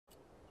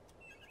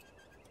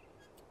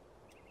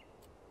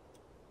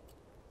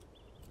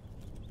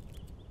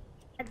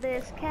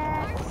this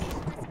cat.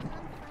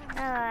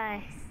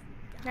 Alright.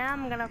 Now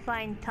I'm gonna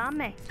find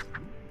Tommy.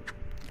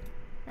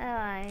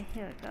 Alright,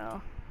 here we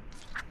go.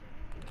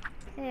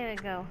 Here we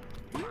go.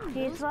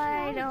 He's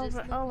right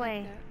over. Oh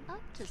wait.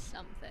 Up to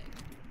something.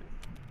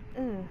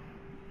 Ooh.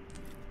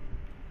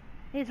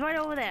 He's right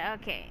over there.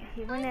 Okay,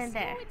 he went in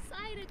there. I'm so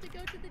excited to go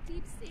to the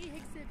deep sea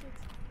exhibit.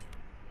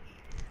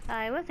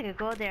 I wish I could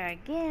go there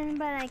again,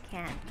 but I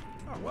can't.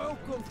 Oh,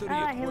 welcome to the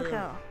Alright, here we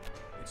aquarium. go.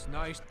 It's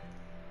nice.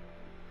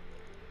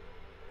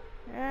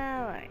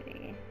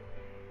 Alrighty.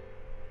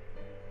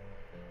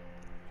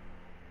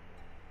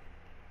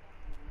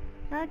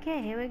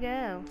 Okay, here we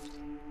go.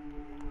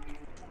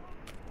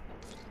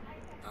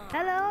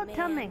 Hello, man,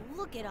 Tommy.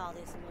 Look at all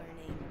this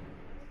learning.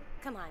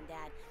 Come on,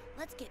 Dad.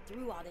 Let's get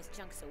through all this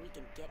junk so we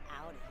can get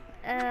out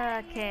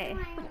of here. Okay.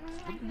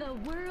 The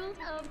world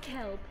of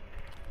kelp.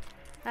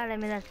 Alright,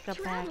 let's go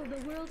back. Travel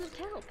the world of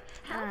kelp.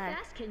 How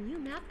fast can you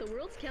map the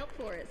world's kelp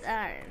forest?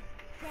 Alright.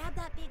 Grab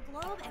that big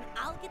globe and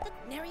I'll get the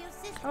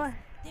Nereocystis. What?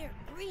 They're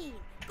green.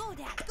 Go,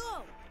 Dad,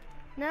 go!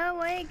 No,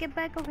 wait, get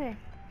back over here.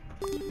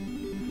 Six.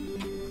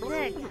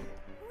 Red!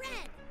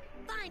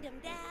 Find him,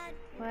 Dad!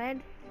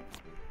 Red.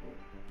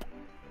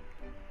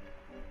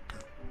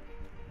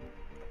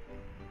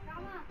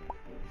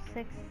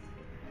 Six.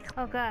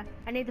 Oh god,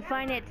 I need to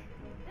find it.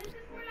 This is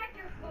for like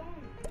your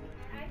phone.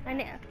 I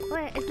need.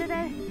 Wait, is it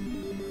there?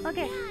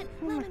 Okay. Dad,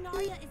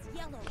 Laminaria is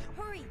yellow.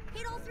 Hurry,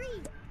 hit all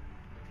three!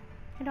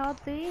 Hit all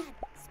three? Dad,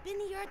 spin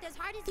the earth as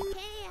hard as you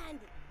can!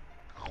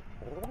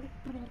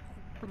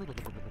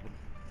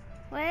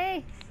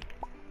 Wait.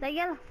 The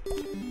yellow.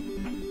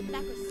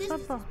 Macrocystis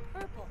Purple. is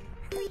purple.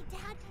 Hurry,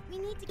 Dad, we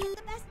need to get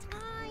the best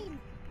time!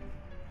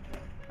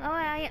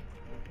 Oh,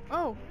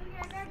 oh.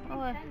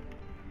 Oh.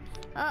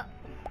 Oh.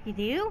 You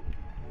do?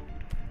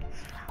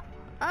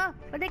 Oh,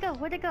 where'd they go?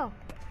 Where'd they go?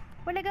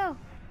 Where'd they go?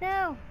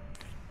 No.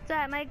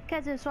 Sorry, my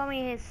cousin saw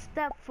me his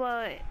stuff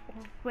for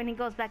when he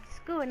goes back to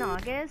school in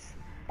August.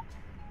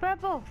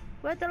 Purple.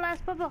 Where's the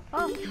last purple?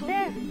 Oh, We hope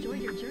there. you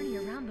enjoyed your journey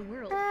around the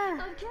world Ah.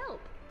 of kelp.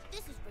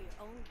 This is for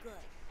your own good.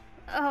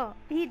 Oh,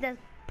 he just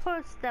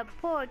pushed the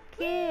poor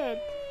kid.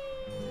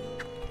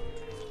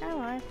 Oh,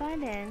 I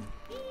find it.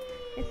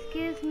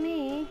 Excuse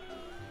me.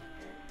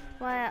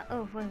 Well,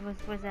 oh,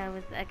 what was that?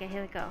 Okay,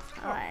 here we go.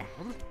 Alright.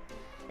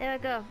 There we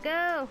go.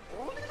 Go!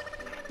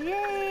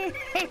 Yay!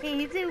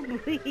 Zoo.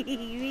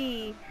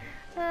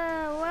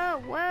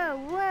 Whoa, whoa,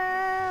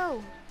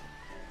 whoa!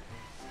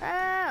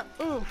 Oh,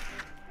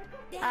 oof.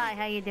 Dad, Hi,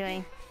 how you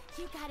doing?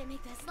 you gotta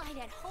make the slide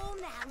at home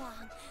that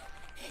long.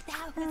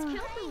 That was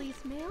Kelp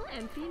release male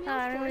and female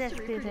Alright, spores let's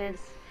to do reproduce.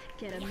 this.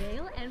 Get a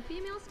male and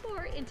female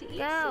spore into each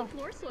Go.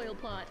 seafloor soil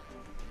plot.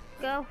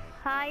 Go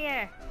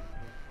higher.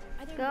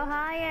 Are there Go more?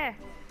 higher.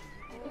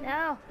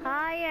 No,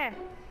 higher.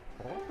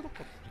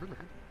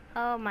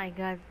 Oh my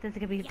god, this is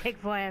gonna be take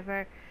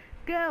forever.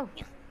 Go.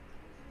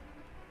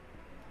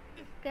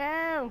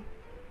 Go.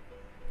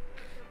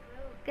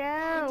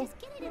 Go. Just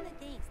get it in the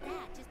things, Dad.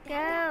 Just Go.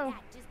 Dad.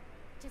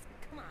 Just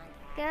come on,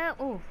 Dad.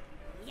 Go. Ooh.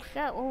 Yeah.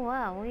 Go. Oh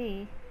wow,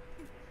 we.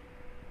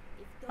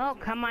 If those Oh are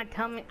come on,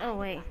 tell me. Oh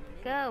wait.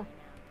 Go.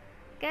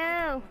 Go.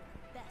 one of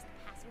the best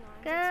passing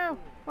arms Go. at school.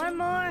 One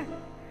more.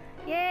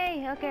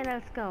 Yay. Okay,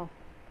 let's go.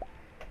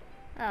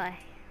 Alright.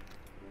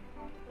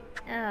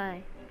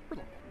 Alright.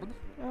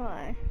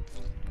 Alright.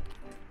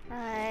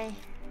 Alright.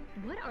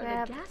 What are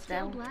Grab the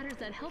gas-filled them. bladders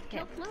that help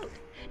kelp float?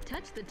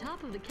 Touch the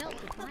top of the kelp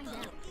to find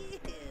out. Ew.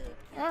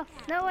 Oh,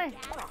 no way.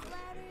 Gas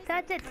bladders?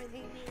 Touch it. Are they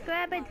made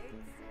Grab of it.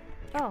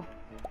 parts?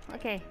 Oh.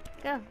 Okay.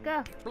 Go.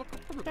 Go.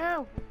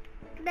 Go.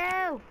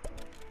 No.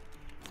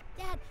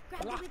 Dad,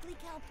 grab the wiggly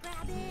kelp.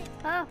 Grab it.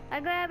 Oh, I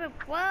grab it.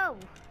 Whoa. Turn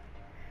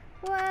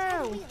the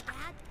Whoa. wheel,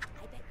 Dad.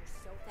 I bet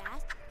you're so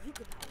fast, you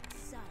could power the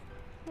sun.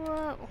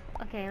 Whoa.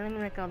 Okay, let me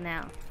let go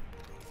now.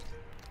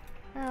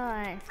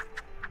 Alright.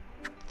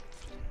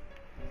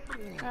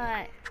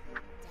 Alright.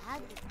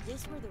 Dad, if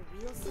this were the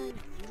real sun,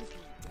 you'd be dead.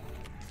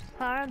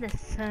 Power of the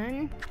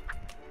sun.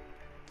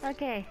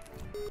 Okay.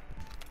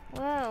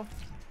 Whoa.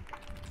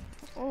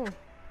 Oh.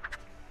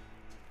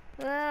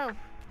 Whoa.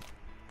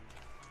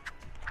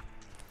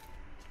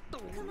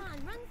 Come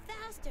on, run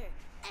faster.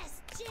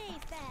 SJ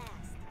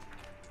fast.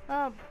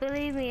 Oh,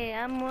 believe me,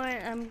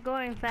 I'm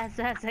going fast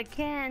as I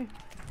can.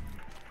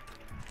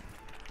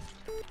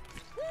 Woo,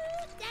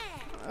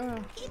 Dad. Oh.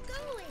 Keep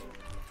going.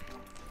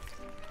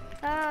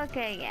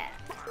 Okay, yeah.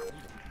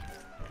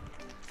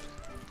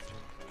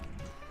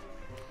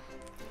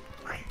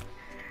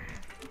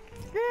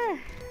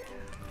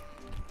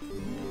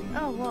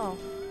 Oh, whoa.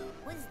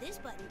 What does this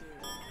button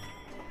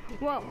do?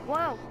 Whoa,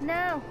 whoa,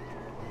 no.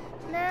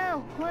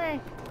 No, wait.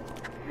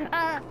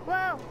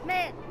 Whoa,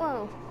 man,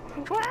 whoa.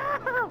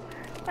 Whoa!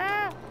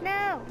 Oh,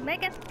 no,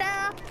 make it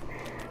stop.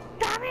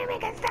 Tommy,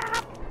 make it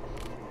stop.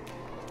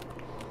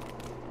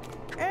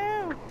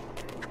 Oh.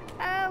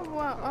 Oh,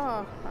 whoa,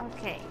 oh,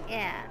 okay,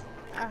 yeah,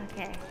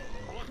 okay.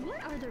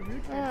 What are the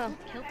roots that hold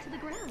kelp to the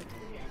ground?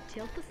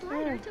 Tilt the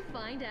slider to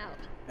find out.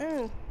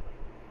 Ooh.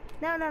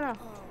 No, no, no.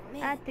 Oh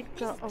man, I have to this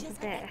go is over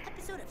just there. like that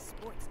episode of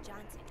Sports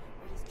Johnson,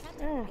 where he's trapped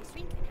in an ice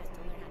rink and has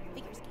to learn how to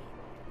figure skating.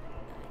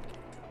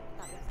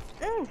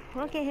 Ooh,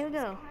 okay, here we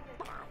go.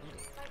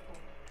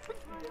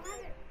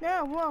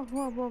 No, whoa,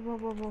 whoa, whoa, whoa,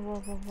 whoa, whoa, whoa,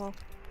 whoa, whoa.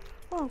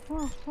 Whoa,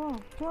 whoa, whoa,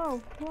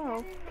 whoa,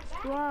 whoa,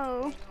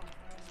 whoa.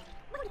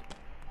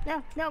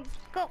 No, no,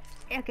 go.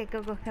 Okay,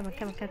 go, go, come on,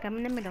 come on, come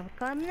in the middle.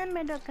 Come in the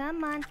middle,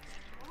 come on.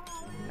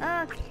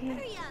 Okay.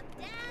 Hurry up,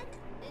 Dad.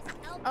 This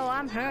kelp Oh, is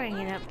I'm gonna hurrying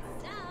it work up.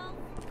 itself.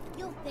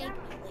 You'll thank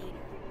me later.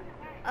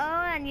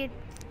 Oh, and you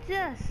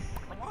just...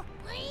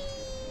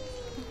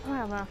 Whee!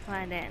 Oh, well,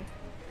 fine then.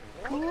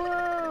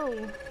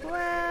 Whoa,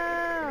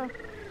 whoa.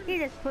 He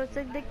just puts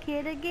like the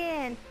kid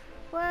again.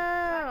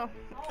 Whoa.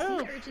 Ooh,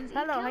 Sea urchins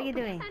hello, eat how you kelp,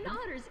 doing? and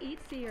otters eat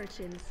sea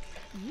urchins.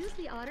 Use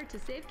the otter to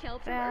save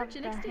kelp from Well,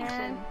 urchin the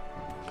extinction.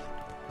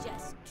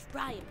 Just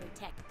try and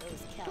protect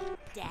those kelp,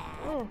 Dad.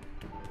 Oh.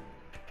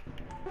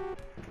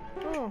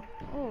 Oh,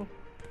 oh.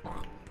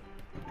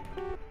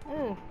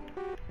 Oh.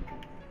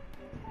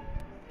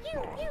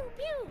 Pew, pew,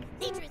 pew.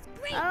 Nature is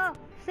great. Oh,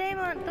 same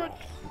on the...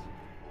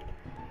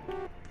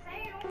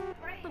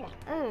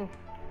 Oh.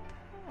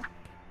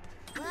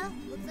 Well,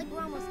 looks like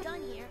we're almost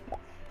done here.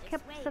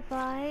 Kept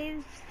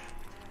supplies.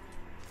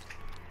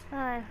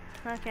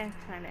 Okay,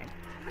 fine then.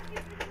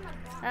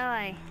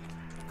 Alright.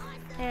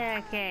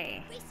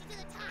 Okay. Race you to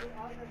the top.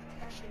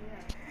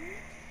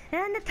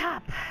 And the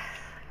top.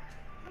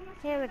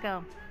 Here we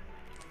go.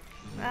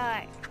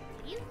 Alright.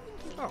 You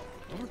think you Oh,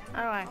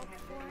 Alright. help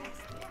for us?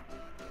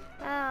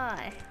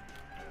 Alright.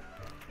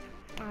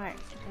 Alright.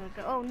 Here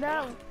we go. Oh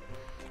no!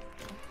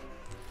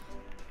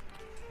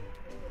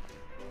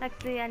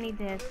 Actually, I need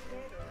this.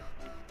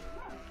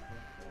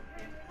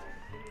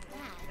 Dad,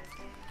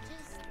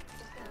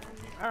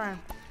 just Alright.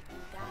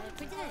 gotta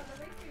pretend.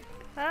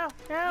 Oh,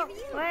 no!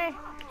 Wait!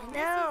 And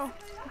No!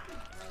 this is like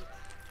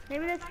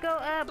Maybe let's go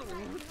up.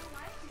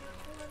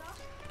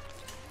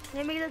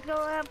 Maybe let's go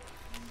up.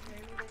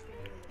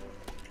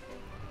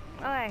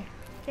 Alright.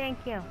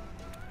 Thank you.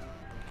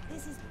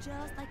 this is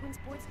just like when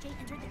Sports Jay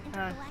entered the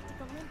Intergalactic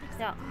Olympics.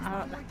 no, and oh,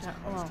 World that's not-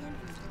 Champions oh.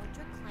 Champions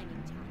Ultra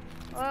Climbing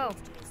Challenge. Whoa.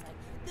 Sports Jay said,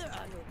 there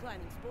are no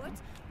climbing sports.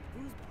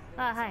 Foosball.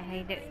 Oh, hi, how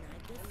you doing?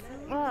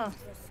 Whoa. Whoa.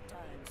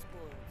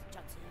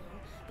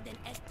 But then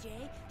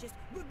SJ just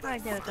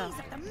Alright, there we go. skis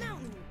up the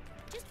mountain.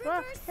 Just Whoa,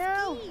 reverse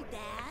no. ski,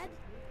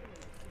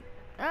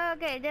 Dad.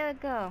 Okay, there we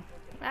go.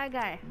 I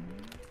got it.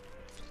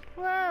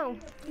 Whoa!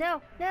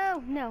 No,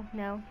 no, no,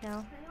 no,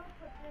 no.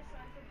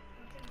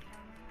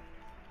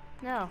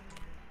 No.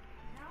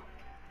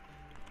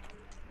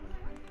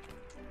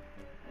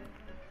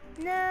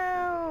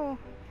 No!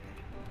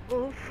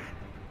 Oof.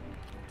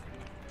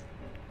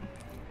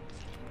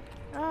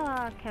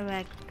 Oh, can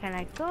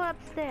I go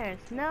upstairs?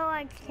 No,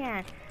 I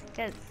can't.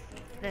 Because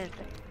there's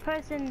a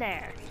person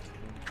there.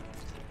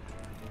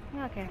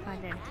 Okay,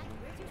 fine then. Dad,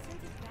 where's your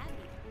sense of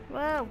gravity?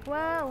 Whoa,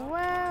 whoa,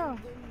 whoa!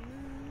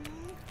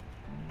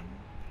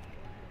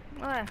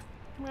 Oh,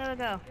 there we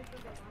go.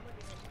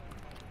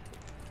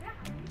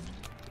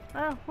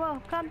 Oh,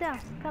 whoa, calm down,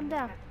 calm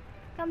down,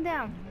 calm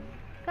down,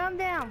 calm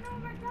down,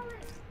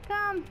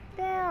 calm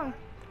down.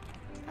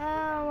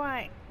 Oh,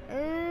 right.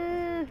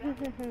 Ooh.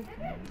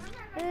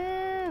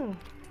 Ooh.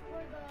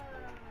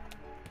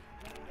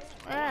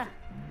 Ah.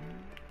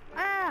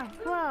 Ah,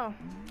 whoa.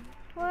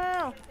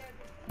 Whoa.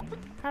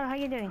 How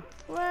you doing?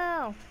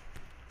 Whoa.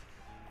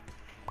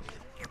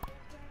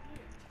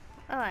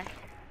 Alright.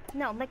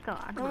 No, let go.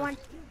 I don't want...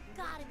 You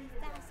gotta be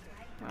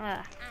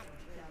faster.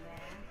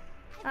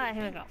 Alright,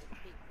 here we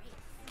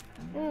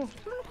go. Ooh.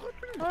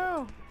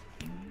 Oh.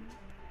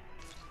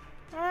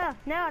 Oh,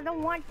 no, I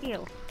don't want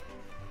you.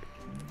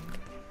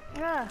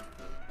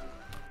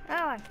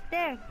 Oh,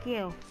 thank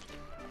you.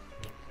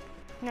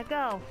 Now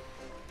go.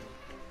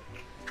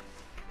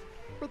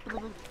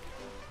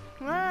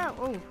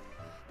 Whoa, ooh.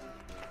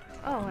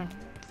 Oh.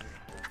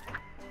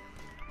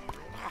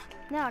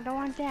 No, I don't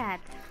want that.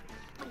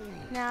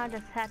 Now I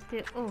just have to,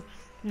 oops,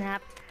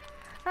 snap.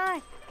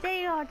 Alright,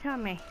 there you are,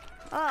 Tommy.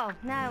 Oh,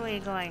 now where are you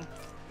going?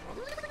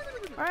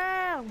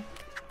 Oh!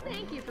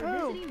 Thank you for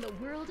Ooh. visiting the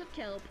world of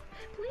kelp.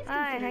 Please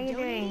Hi, consider how you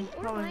donating doing?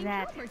 or What was buying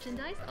that? kelp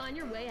merchandise on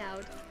your way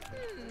out.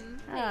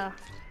 Oh,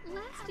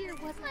 Last year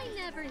was I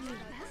never knew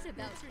that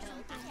about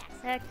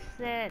kelp.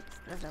 exit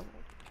the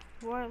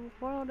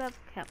world of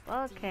kelp.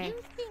 Okay.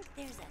 You think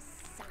there's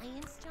a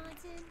science,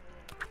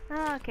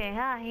 Johnson? Okay,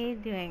 how you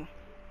doing?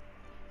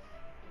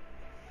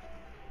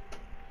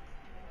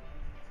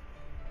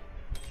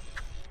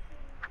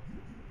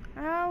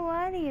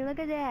 Alrighty, look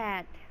at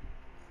that.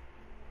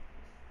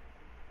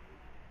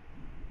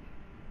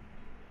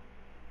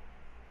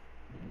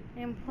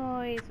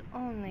 Employees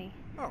only.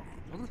 oh.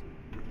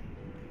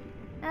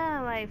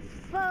 Alright,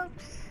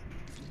 folks.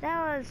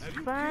 That was Have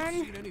you fun.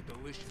 kids seen any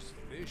delicious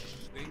fish,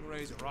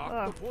 stingrays, or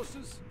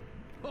octopuses?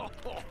 Oh.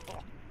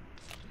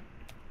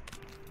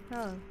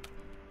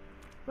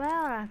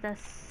 Well, the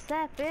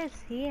chef is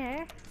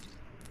here.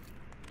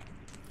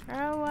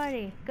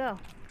 Alrighty, go,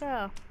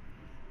 go.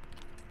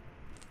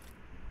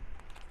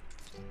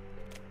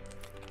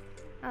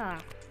 Oh.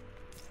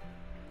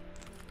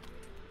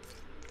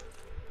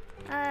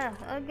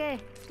 Okay,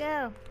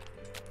 go.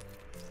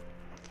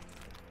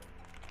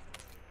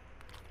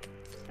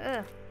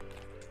 Ugh.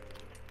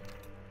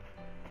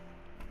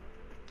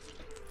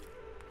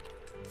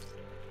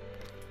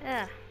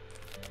 Ugh.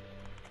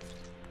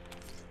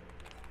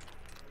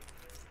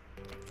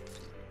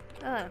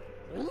 Ugh.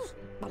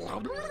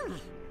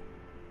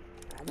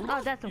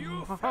 Oh, that's a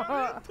You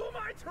fell into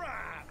my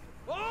trap!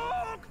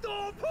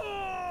 Octopus!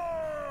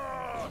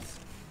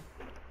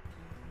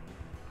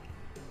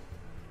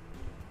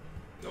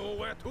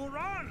 Nowhere to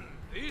run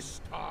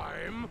this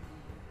time.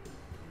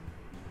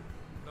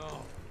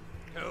 Now,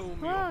 tell me,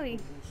 Why?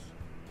 Octopus,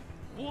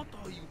 what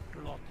are you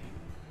plotting?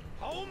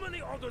 How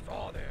many others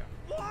are there?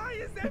 Why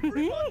is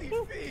everybody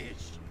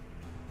fish?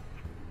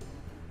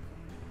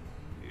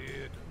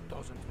 It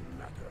doesn't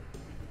matter.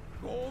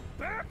 Go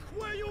back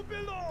where you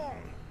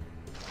belong.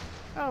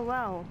 Oh,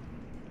 wow.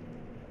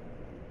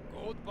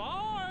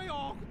 Goodbye,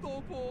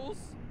 Octopus.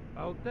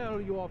 I'll tell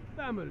your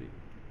family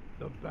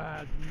the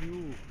bad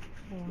news.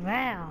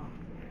 Wow.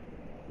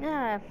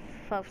 Yeah,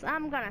 folks,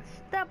 I'm gonna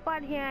stop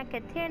right here and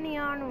continue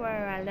on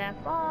where I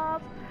left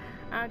off.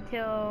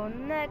 Until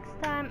next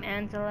time,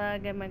 Angela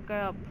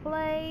Gamergirl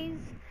plays,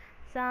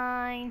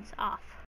 signs off.